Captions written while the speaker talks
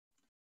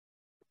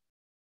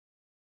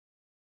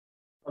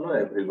Hello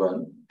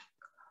everyone.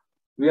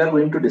 We are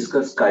going to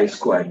discuss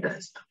chi-square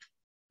test.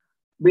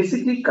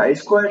 Basically,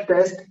 chi-square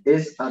test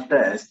is a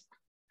test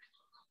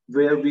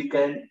where we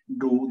can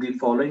do the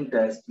following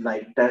test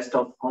like test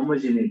of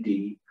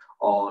homogeneity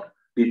or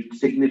the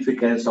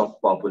significance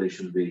of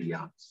population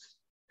variance,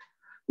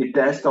 the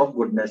test of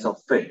goodness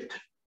of fit,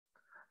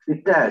 the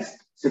test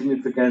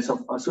significance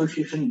of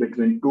association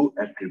between two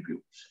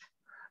attributes.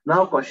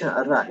 Now question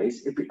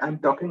arises if I'm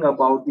talking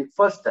about the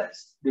first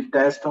test, the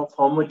test of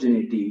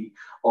homogeneity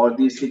or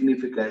the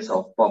significance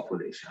of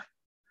population.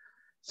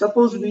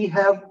 Suppose we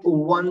have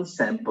one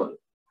sample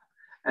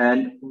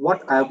and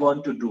what I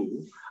want to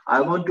do, I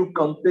want to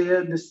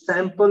compare the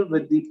sample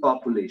with the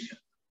population.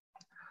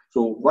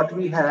 So what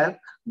we have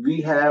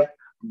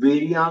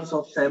variance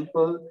of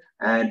sample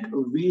and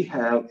we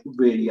have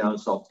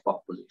variance of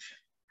population.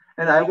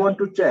 And I want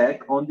to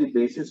check on the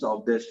basis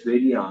of this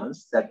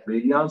variance that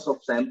variance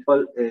of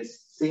sample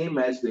is same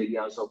as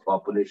variance of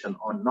population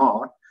or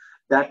not.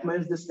 That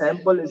means the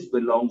sample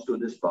belongs to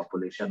this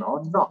population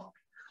or not.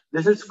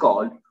 This is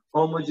called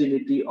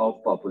homogeneity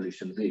of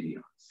population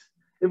variance.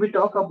 If we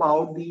talk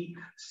about the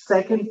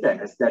second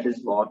test, that is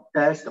what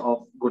test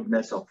of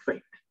goodness of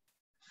fit.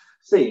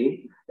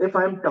 Say, if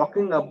I'm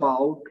talking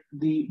about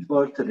the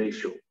birth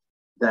ratio,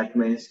 that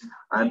means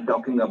I'm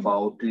talking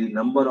about the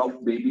number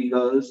of baby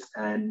girls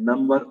and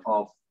number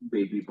of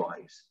baby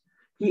boys.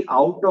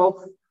 Out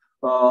of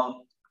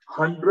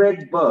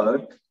 100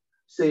 birth,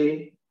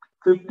 say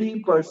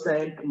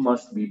 50%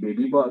 must be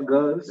baby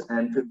girls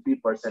and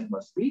 50%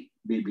 must be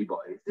baby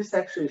boys. This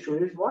actual ratio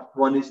is what?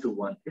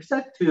 1:1. It's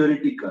a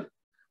theoretical.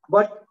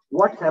 But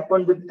what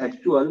happened with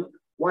actual?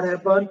 What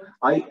happened?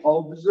 I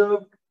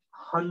observed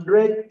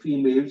 100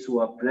 females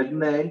who are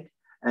pregnant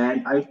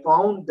and I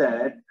found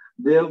that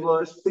there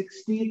were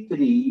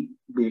 63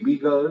 baby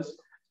girls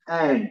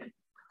and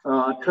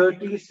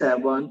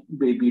 37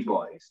 baby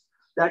boys.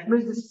 That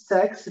means the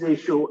sex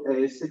ratio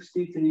is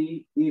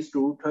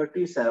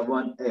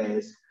 63:37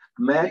 is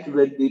matched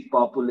with the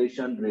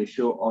population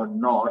ratio or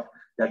not,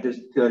 that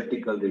is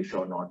theoretical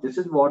ratio or not. This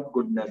is what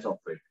goodness of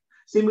fit.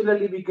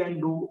 Similarly, we can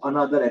do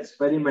another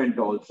experiment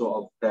also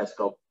of test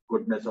of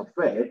goodness of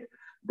fit.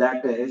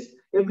 That is,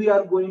 if we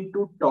are going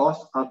to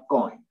toss a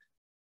coin,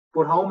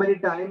 for how many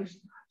times?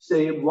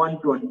 Say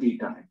 120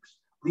 times.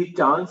 The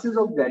chances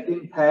of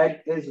getting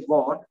head is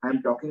what?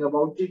 I'm talking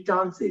about the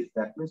chances.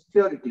 That means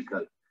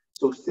theoretical.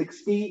 So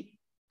 60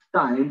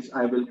 times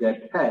I will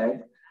get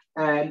head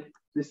and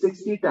the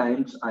 60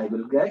 times I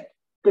will get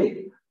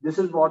tail. This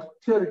is what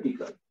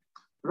theoretical,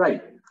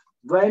 right?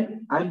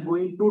 When I'm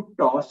going to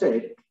toss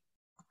it,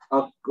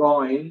 a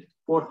coin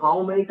for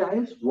how many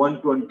times?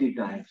 120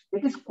 times.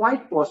 It is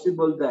quite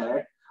possible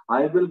that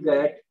I will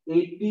get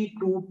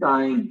 82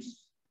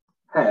 times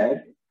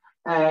head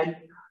and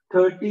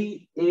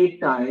 38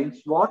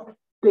 times what?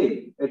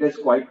 Tail. It is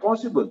quite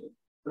possible,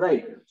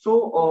 right?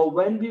 So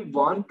when we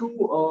want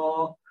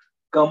to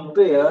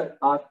compare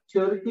a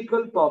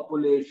theoretical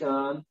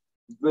population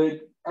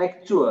with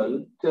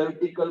actual,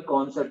 theoretical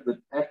concept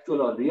with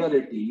actual or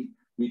reality,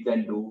 we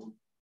can do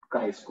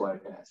chi-square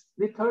test.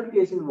 The third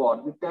case is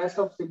what? The test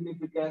of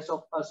significance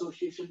of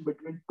association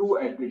between two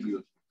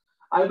attributes.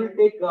 I will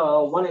take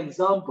one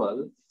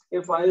example.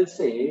 If I'll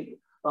say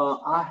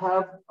I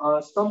have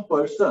some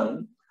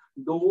person,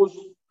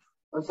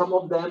 some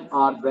of them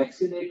are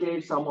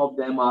vaccinated, some of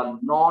them are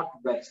not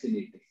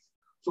vaccinated.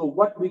 So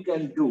what we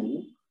can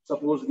do,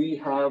 suppose we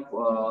have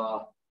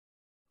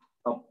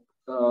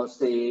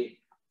say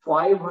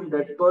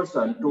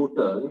 500%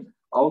 total.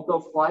 Out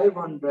of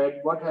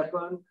 500, what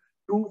happened?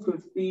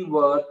 250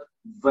 were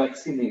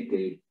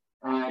vaccinated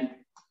and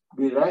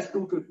the rest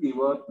 250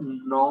 were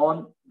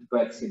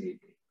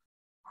non-vaccinated.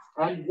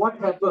 And what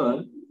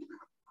happened?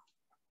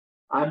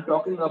 I'm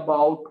talking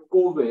about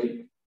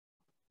COVID,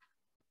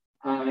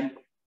 and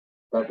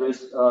that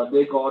is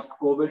they got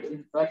COVID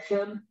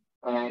infection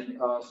and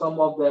some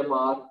of them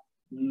are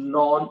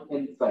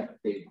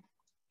non-infected,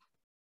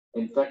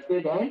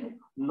 infected and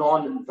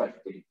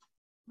non-infected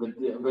with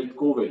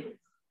COVID.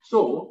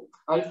 So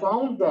I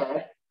found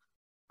that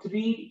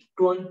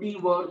 320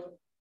 were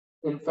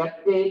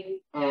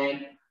infected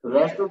and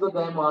rest of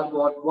them are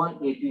what?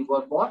 180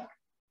 were what?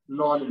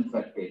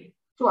 Non-infected.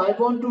 So I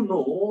want to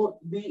know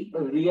the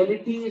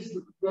reality is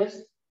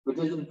this, which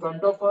is in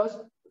front of us,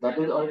 that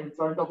is in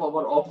front of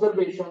our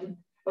observation,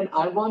 and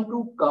I want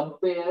to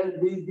compare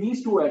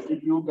these two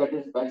attributes, that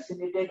is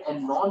vaccinated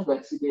and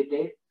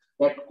non-vaccinated,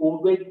 that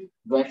COVID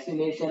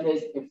vaccination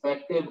is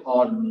effective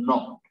or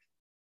not.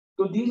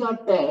 So these are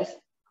tests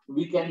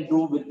we can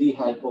do with the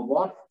help of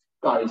what?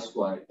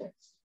 Chi-square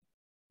test.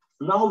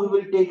 Now we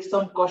will take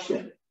some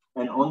question,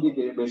 and on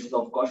the basis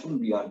of question,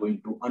 we are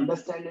going to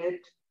understand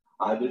it.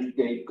 I will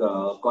take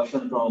a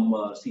question from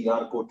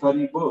C.R.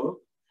 Kothari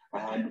book,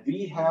 and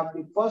we have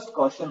the first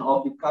question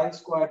of the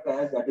chi-square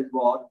test, that is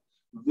what?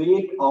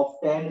 Weight of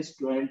 10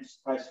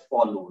 students as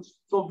follows.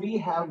 So we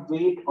have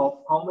weight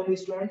of how many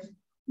students?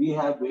 We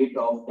have weight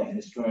of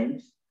 10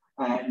 students,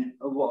 and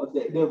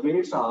their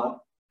weights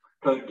are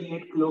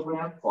 38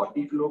 kilogram,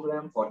 40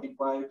 kilogram,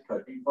 45,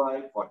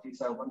 35,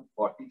 47,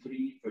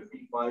 43,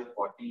 55,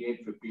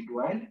 48, 52,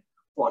 and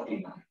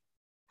 49.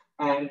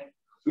 And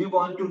we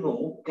want to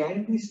know,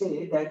 can we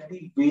say that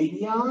the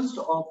variance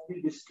of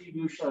the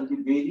distribution,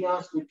 the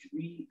variance which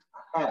we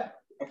have,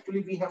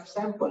 actually we have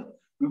sample.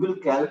 We will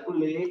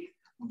calculate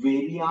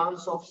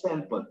variance of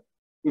sample,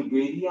 the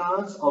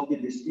variance of the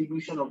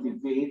distribution of the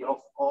weight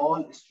of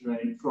all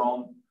students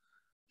from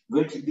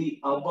which the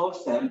above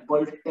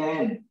sample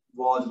 10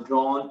 was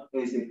drawn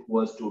is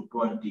equals to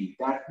 20.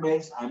 That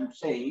means I'm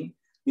saying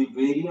the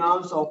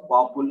variance of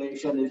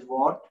population is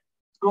what?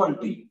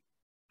 20.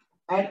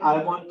 And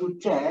I want to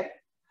check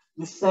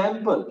the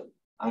sample.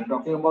 I'm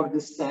talking about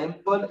the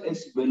sample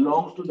is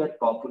belongs to that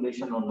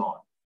population or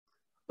not.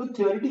 So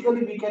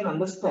theoretically, we can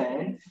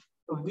understand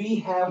we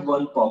have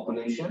one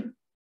population,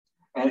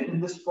 and in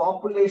this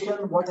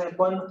population, what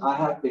happened? I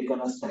have taken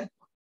a sample.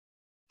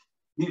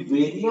 The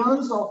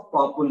variance of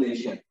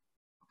population,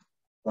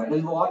 that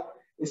is what?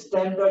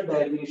 Standard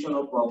deviation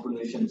of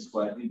population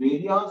square. The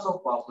variance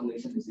of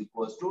population is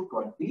equals to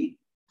 20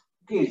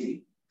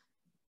 kg.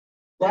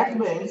 That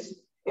means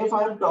if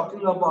I'm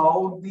talking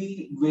about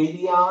the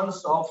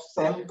variance of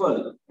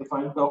sample,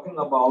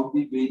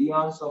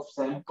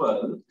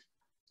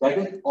 that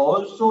is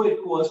also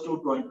equals to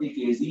 20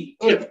 kg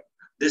if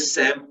this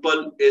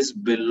sample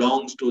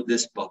belongs to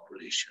this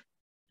population,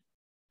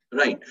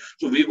 right?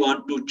 So we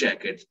want to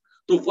check it.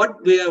 So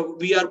what we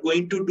are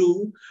going to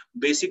do,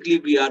 basically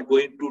we are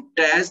going to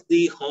test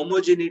the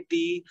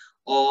homogeneity,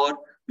 or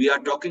we are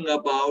talking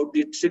about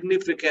the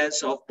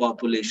significance of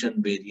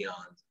population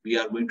variance. We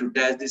are going to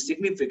test the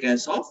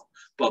significance of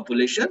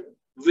population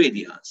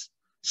variance.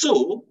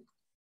 So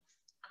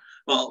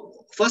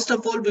first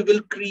of all, we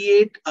will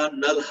create a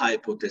null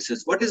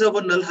hypothesis. What is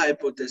our null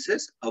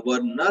hypothesis? Our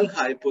null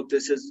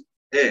hypothesis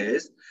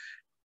is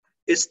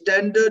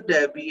standard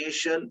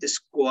deviation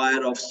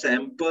square of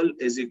sample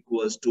is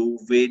equals to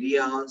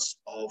variance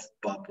of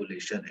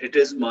population. It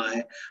is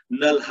my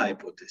null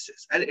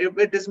hypothesis. And if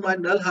it is my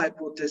null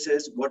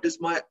hypothesis, what is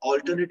my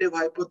alternative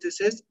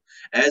hypothesis?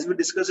 As we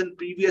discussed in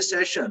previous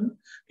session,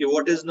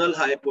 what is null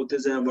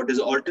hypothesis and what is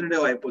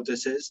alternative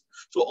hypothesis?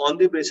 So on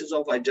the basis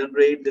of I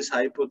generate this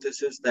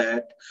hypothesis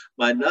that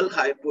my null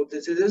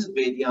hypothesis is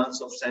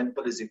variance of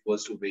sample is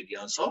equals to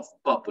variance of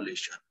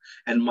population.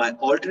 And my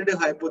alternative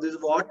hypothesis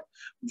what?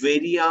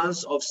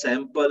 Variance of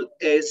sample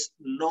is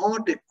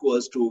not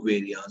equals to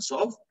variance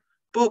of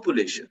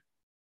population,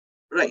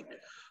 right?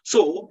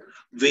 So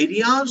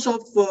variance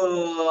of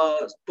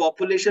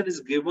population is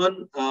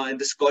given in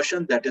this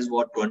question, that is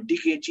what 20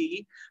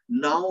 kg.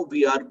 Now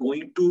we are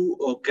going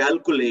to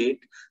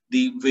calculate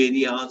the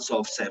variance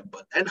of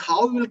sample. And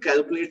how we will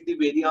calculate the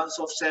variance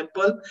of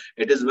sample?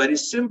 It is very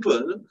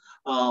simple.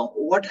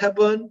 What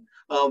happened?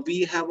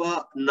 We have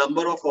a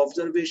number of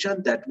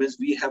observation. That means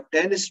we have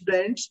 10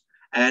 students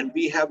and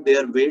we have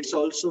their weights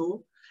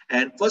also.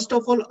 And first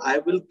of all, I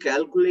will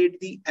calculate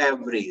the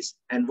average.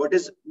 And what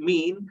is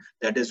mean?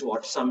 That is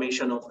what?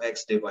 Summation of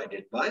x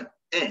divided by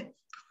n.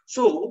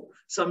 So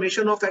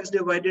summation of x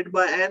divided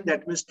by n,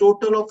 that means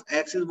total of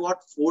x is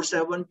what?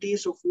 470.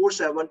 So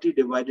 470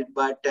 divided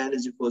by 10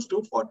 is equals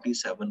to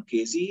 47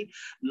 kg.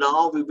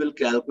 Now we will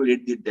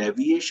calculate the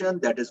deviation.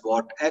 That is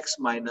what? X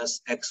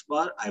minus x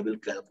bar. I will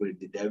calculate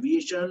the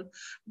deviation.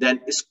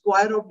 Then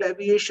square of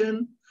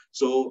deviation.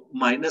 So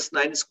minus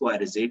 9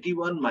 square is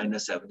 81,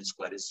 minus 7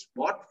 square is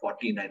what?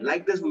 49.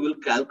 Like this, we will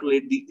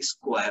calculate the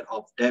square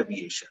of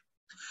deviation.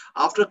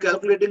 After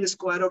calculating the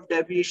square of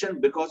deviation,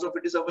 because of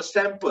it is our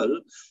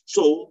sample,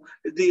 so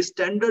the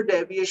standard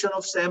deviation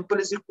of sample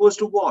is equals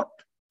to what?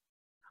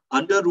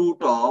 Under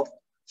root of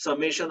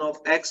summation of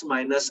x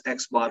minus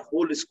x bar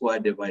whole square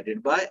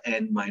divided by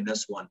n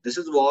minus 1. This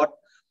is what?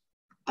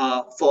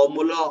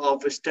 Formula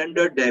of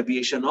standard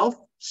deviation of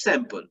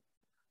sample.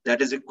 That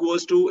is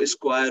equals to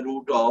square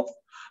root of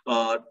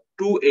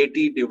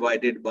 280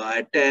 divided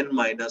by 10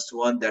 minus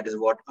 1. That is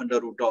what?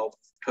 Under root of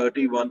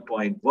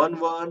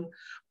 31.11.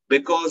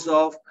 Because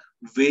of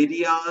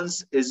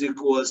variance is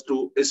equals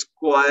to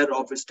square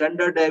of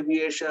standard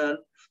deviation.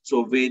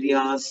 So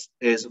variance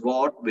is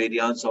what?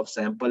 Variance of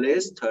sample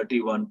is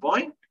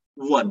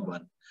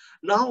 31.11.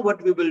 Now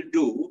what we will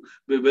do?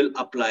 We will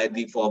apply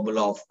the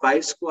formula of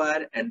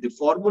chi-square. And the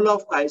formula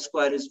of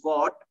chi-square is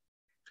what?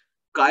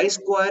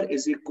 Chi-square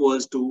is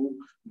equals to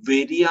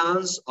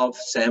variance of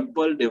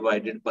sample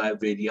divided by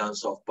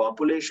variance of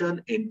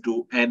population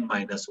into n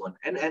minus 1.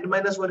 And n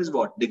minus 1 is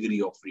what?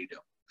 Degree of freedom.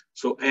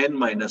 So n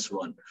minus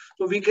 1.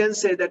 So we can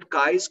say that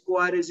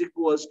chi-square is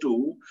equals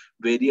to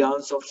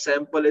variance of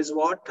sample is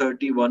what?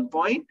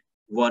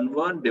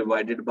 31.11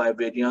 divided by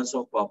variance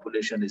of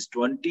population is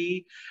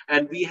 20.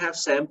 And we have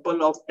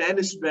sample of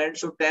 10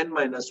 students. So 10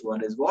 minus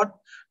 1 is what?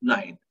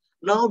 9.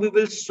 Now we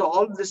will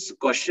solve this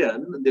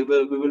question. We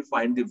will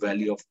find the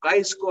value of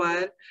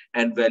chi-square,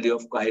 and value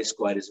of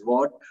chi-square is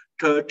what?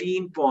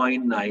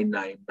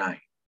 13.999.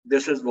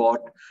 This is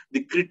what?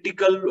 The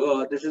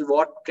critical, this is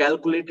what?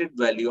 Calculated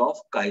value of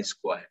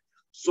chi-square.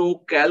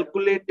 So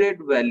calculated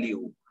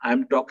value,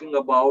 I'm talking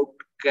about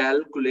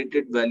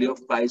calculated value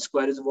of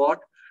chi-square is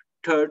what?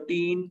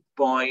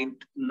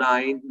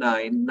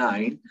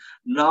 13.999.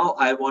 Now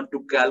I want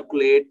to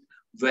calculate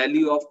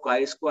value of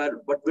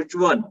chi-square, but which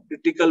one?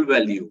 Critical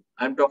value.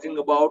 I'm talking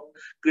about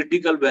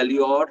critical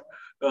value or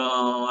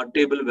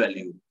table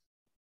value,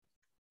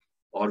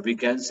 or we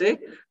can say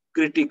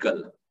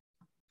critical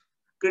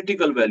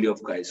value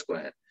of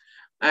chi-square.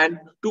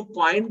 And to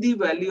find the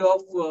value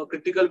of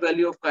critical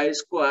value of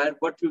chi-square,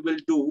 what we will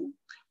do,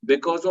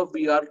 because of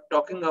we are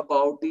talking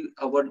about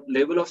our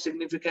level of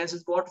significance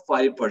is what?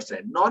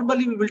 5%.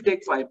 Normally we will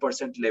take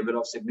 5% level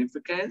of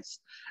significance,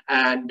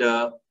 and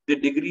the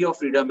degree of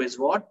freedom is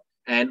what?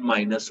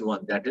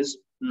 n-1, that is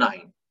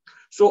 9.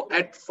 So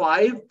at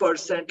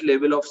 5%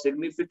 level of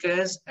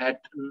significance, at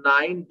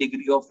 9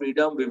 degree of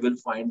freedom, we will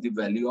find the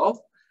value of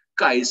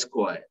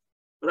chi-square.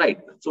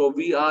 Right. So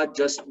we are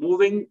just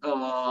moving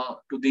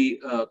to the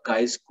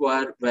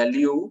chi-square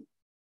value.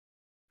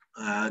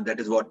 That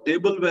is what?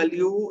 Table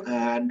value.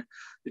 And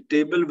the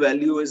table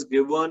value is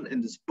given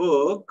in this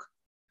book.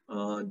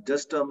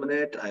 Just a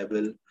minute. I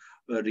will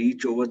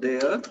reach over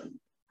there.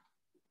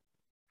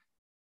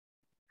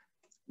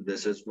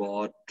 This is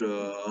what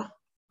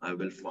I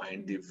will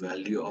find the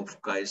value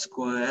of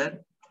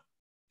chi-square.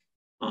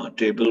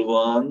 Table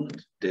 1,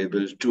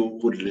 table 2,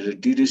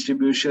 relativity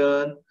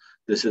distribution.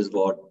 This is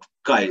what?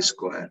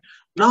 Chi-square.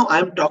 Now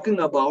I'm talking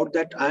about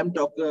that.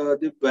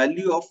 The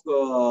value of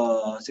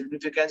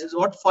significance is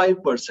what?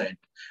 5%,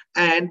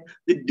 and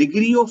the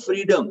degree of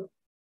freedom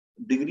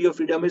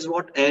is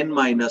what?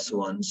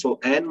 n-1. So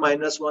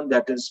n-1,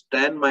 that is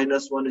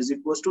 10-1 is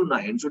equals to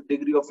 9. So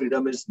degree of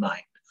freedom is 9.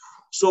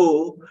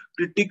 So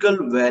critical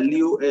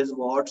value is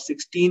what?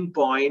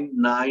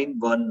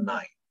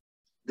 16.919.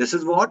 This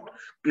is what?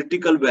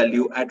 Critical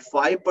value at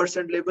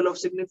 5% level of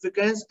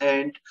significance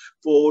and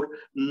for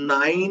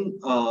 9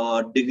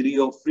 degree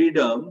of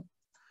freedom.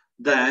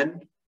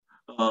 Then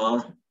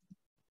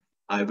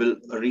I will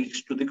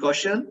reach to the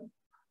question.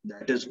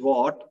 That is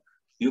what?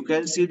 You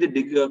can see the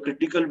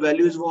critical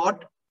value is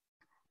what?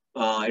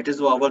 It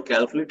is our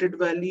calculated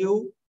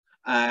value,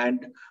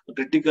 and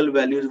critical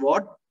value is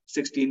what?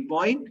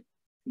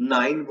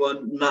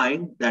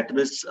 16.919. That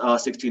means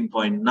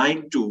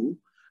 16.92.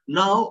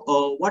 Now,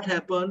 what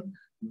happened?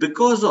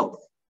 Because of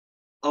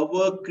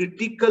our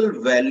critical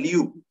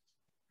value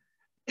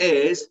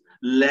is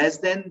less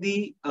than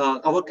the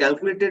our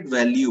calculated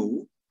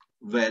value,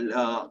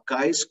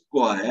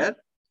 chi-square,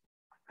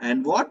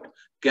 and what?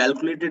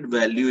 Calculated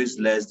value is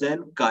less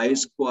than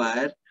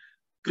chi-square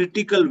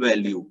critical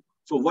value.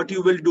 So what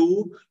you will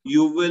do?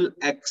 You will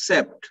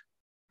accept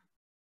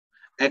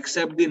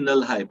the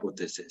null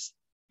hypothesis.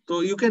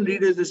 So you can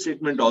read the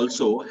statement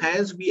also.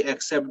 Hence, we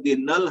accept the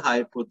null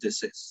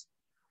hypothesis.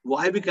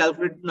 Why we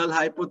calculate null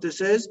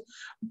hypothesis?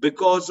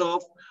 Because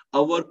of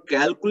our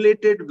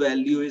calculated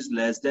value is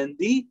less than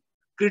the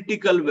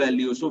critical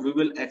value. So we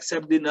will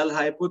accept the null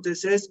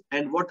hypothesis.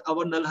 And what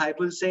our null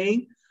hypothesis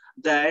saying?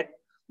 That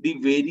the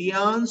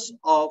variance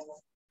of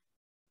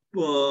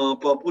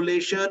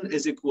population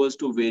is equals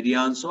to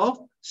variance of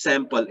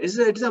sample.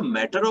 It is a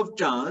matter of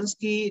chance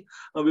that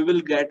we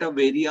will get a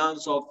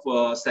variance of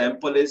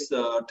sample is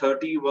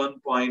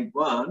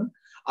 31.1.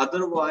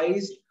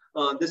 Otherwise,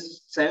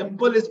 this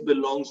sample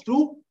belongs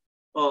to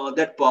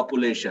that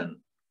population.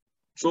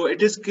 So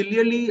it is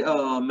clearly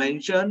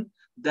mentioned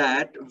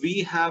that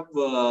we have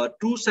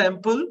two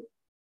sample.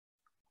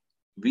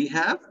 We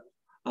have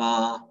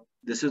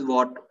this is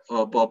what?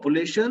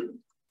 Population,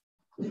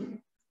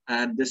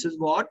 and this is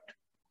what?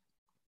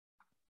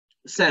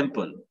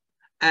 Sample.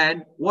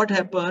 And what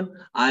happened?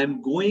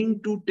 I'm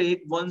going to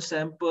take one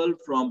sample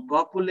from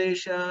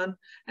population,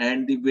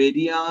 and the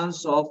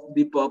variance of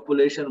the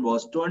population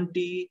was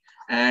 20,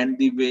 and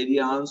the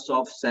variance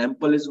of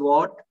sample is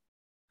what?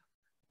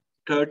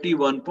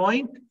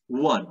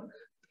 31.1.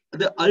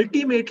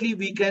 Ultimately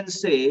we can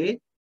say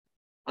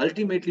that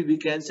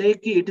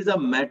it is a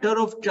matter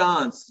of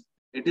chance.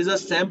 It is a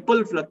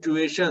sample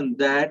fluctuation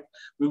that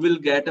we will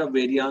get a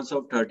variance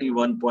of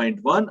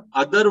 31.1.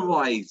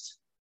 Otherwise,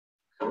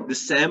 the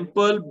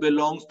sample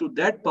belongs to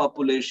that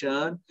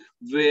population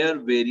where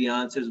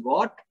variance is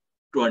what?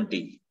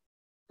 20.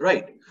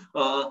 Right.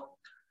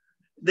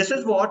 This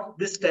is what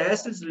this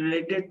test is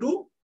related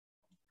to.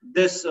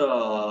 This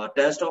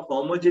test of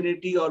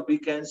homogeneity, or we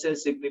can say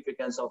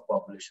significance of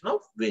population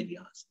of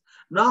variance.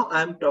 Now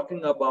I'm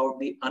talking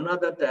about the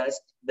another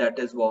test, that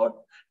is what?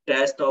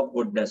 Test of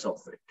goodness of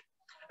fit.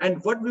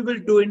 And what we will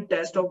do in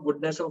test of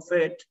goodness of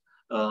fit,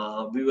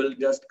 we will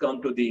just come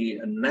to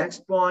the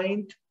next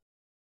point.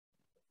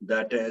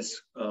 That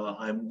is,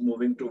 I'm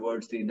moving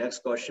towards the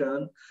next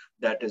question.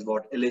 That is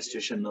what?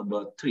 Illustration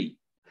number 3.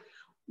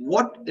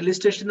 What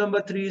illustration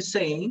number 3 is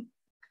saying?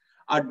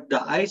 A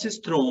dice is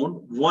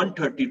thrown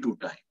 132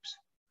 times.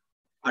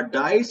 A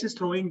dice is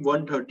throwing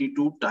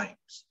 132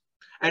 times.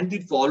 And the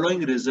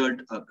following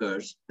result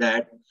occurs: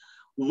 that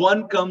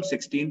 1 comes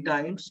 16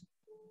 times,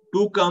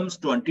 2 comes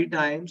 20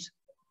 times,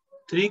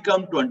 3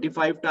 comes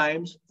 25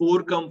 times,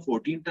 4 comes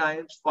 14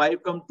 times,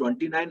 5 comes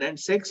 29, and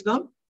 6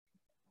 comes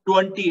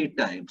 28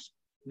 times.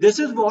 This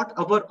is what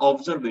our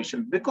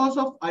observation, because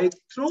of I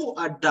throw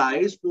a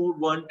dice for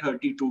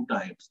 132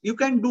 times. You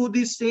can do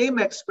the same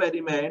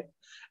experiment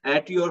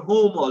at your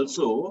home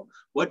also.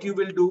 What you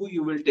will do,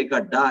 you will take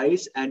a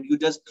dice and you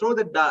just throw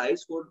the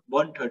dice for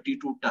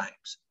 132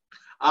 times.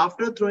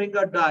 After throwing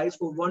a dice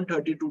for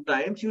 132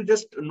 times, you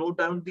just note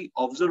down the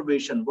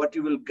observation, what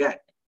you will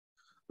get.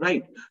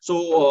 Right.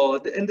 So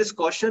in this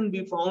question,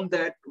 we found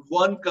that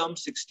 1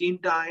 comes 16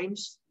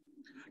 times,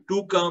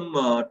 2 come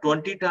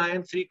 20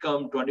 times, 3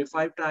 come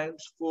 25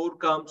 times, 4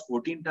 comes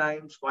 14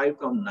 times, 5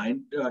 come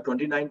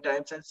 29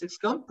 times, and 6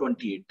 come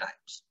 28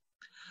 times.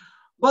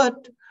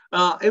 But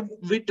if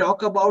we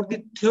talk about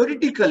the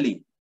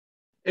theoretically,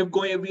 if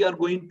we are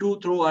going to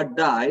throw a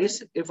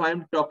dice, if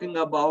I'm talking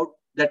about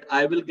that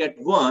I will get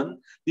 1,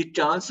 the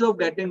chance of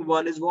getting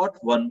 1 is what?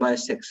 1 by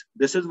 6.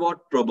 This is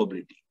what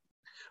probability.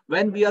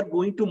 When we are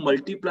going to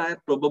multiply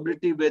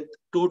probability with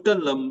total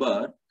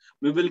number,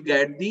 we will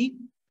get the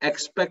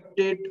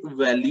expected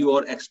value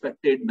or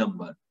expected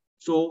number.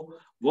 So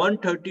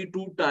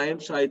 132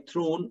 times I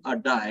thrown a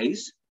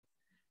dice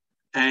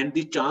and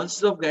the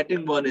chances of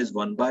getting 1 is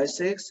 1 by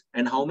 6.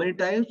 And how many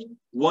times?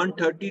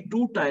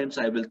 132 times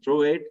I will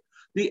throw it.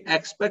 The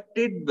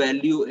expected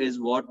value is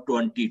what?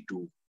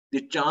 22.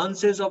 The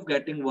chances of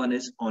getting 1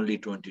 is only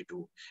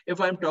 22. If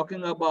I'm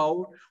talking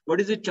about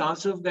what is the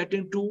chance of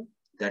getting 2?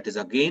 That is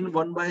again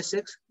 1 by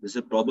 6. This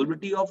is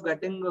probability of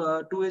getting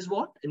 2 is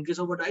what? In case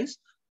of a dice,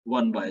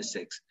 1 by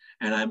 6.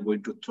 And I'm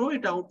going to throw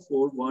it out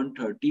for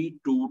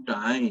 132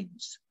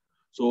 times.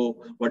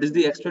 So what is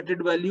the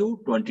expected value?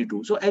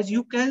 22. So as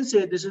you can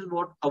say, this is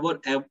what our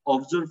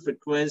observed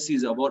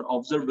frequencies, our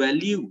observed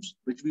values,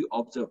 which we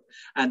observe.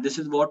 And this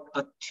is what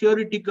a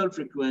theoretical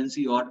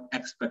frequency or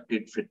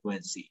expected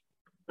frequency,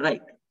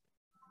 right?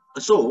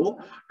 So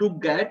to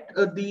get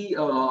the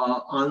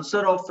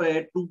answer of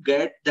it, to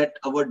get that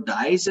our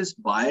dice is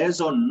biased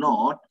or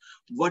not,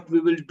 what we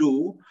will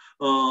do,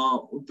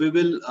 we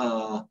will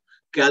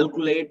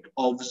calculate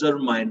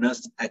observed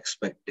minus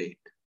expected.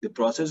 The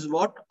process is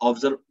what?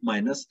 Observed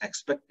minus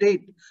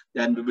expected.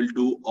 Then we will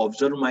do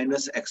observed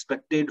minus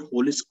expected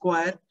whole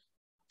square.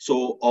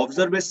 So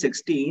observed is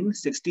 16.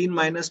 16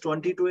 minus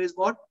 22 is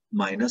what?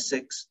 Minus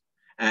 6.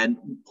 And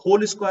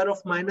whole square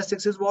of minus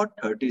 6 is what?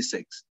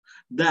 36.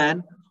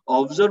 Then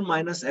observed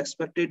minus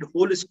expected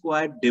whole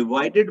square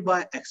divided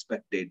by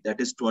expected, that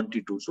is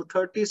 22. So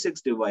 36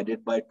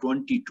 divided by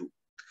 22.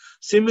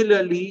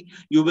 Similarly,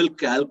 you will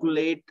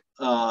calculate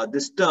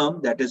this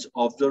term, that is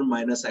observed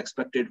minus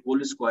expected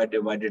whole square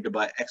divided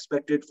by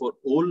expected for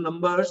all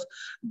numbers.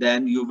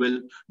 Then you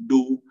will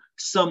do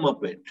sum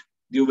of it.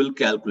 You will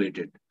calculate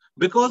it.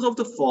 Because of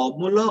the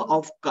formula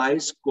of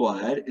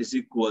chi-square is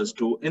equals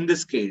to, in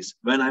this case,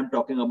 when I'm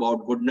talking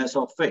about goodness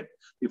of fit,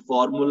 the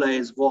formula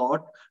is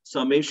what?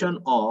 Summation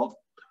of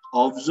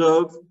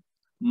observed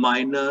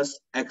minus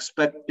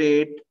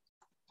expected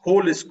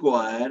whole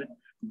square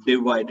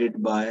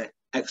divided by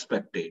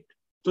expected.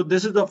 So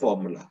this is the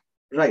formula,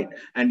 right?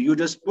 And you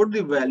just put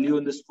the value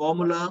in this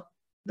formula,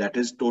 that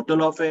is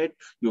total of it.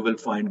 You will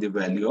find the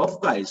value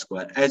of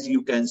chi-square. As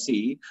you can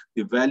see,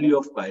 the value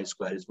of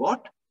chi-square is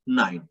what?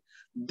 9.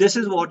 This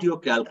is what your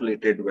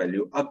calculated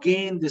value.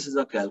 Again, this is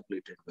a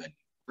calculated value,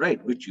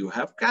 right? Which you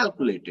have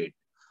calculated.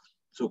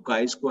 So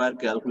chi-square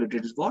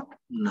calculated is what?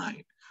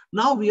 9.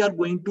 Now we are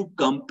going to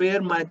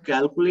compare my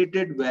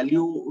calculated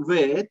value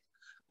with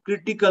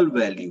critical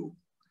value.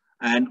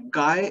 And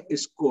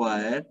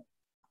chi-square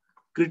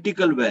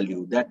critical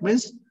value, that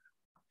means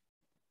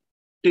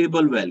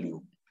table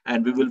value.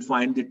 And we will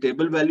find the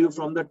table value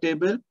from the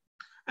table.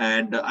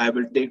 And I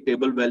will take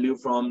table value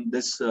from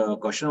this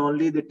question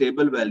only. The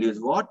table value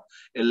is what?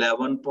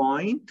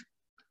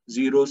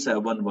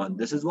 11.071.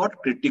 This is what?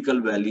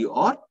 Critical value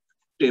or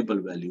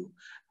table value.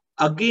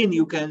 Again,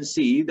 you can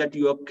see that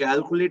your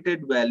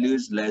calculated value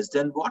is less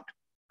than what?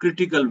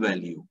 Critical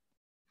value.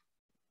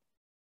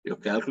 Your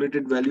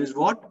calculated value is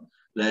what?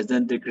 Less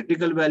than the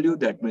critical value.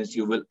 That means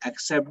you will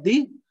accept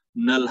the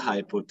null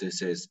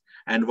hypothesis.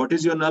 And what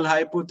is your null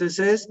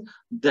hypothesis?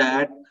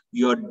 That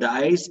your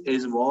dice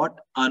is what?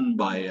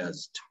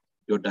 Unbiased.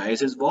 Your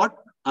dice is what?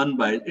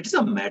 Unbiased. It is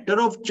a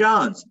matter of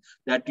chance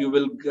that you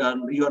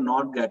are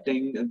not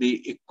getting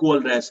the equal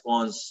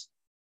response,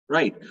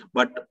 right?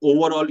 But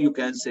overall, you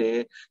can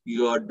say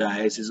your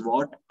dice is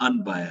what?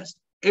 Unbiased.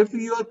 If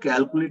your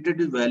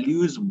calculated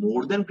value is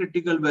more than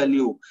critical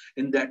value,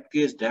 in that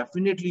case,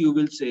 definitely you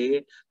will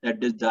say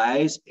that the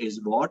dice is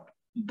what?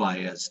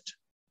 Biased,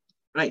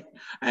 right?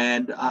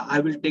 And I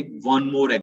will take one more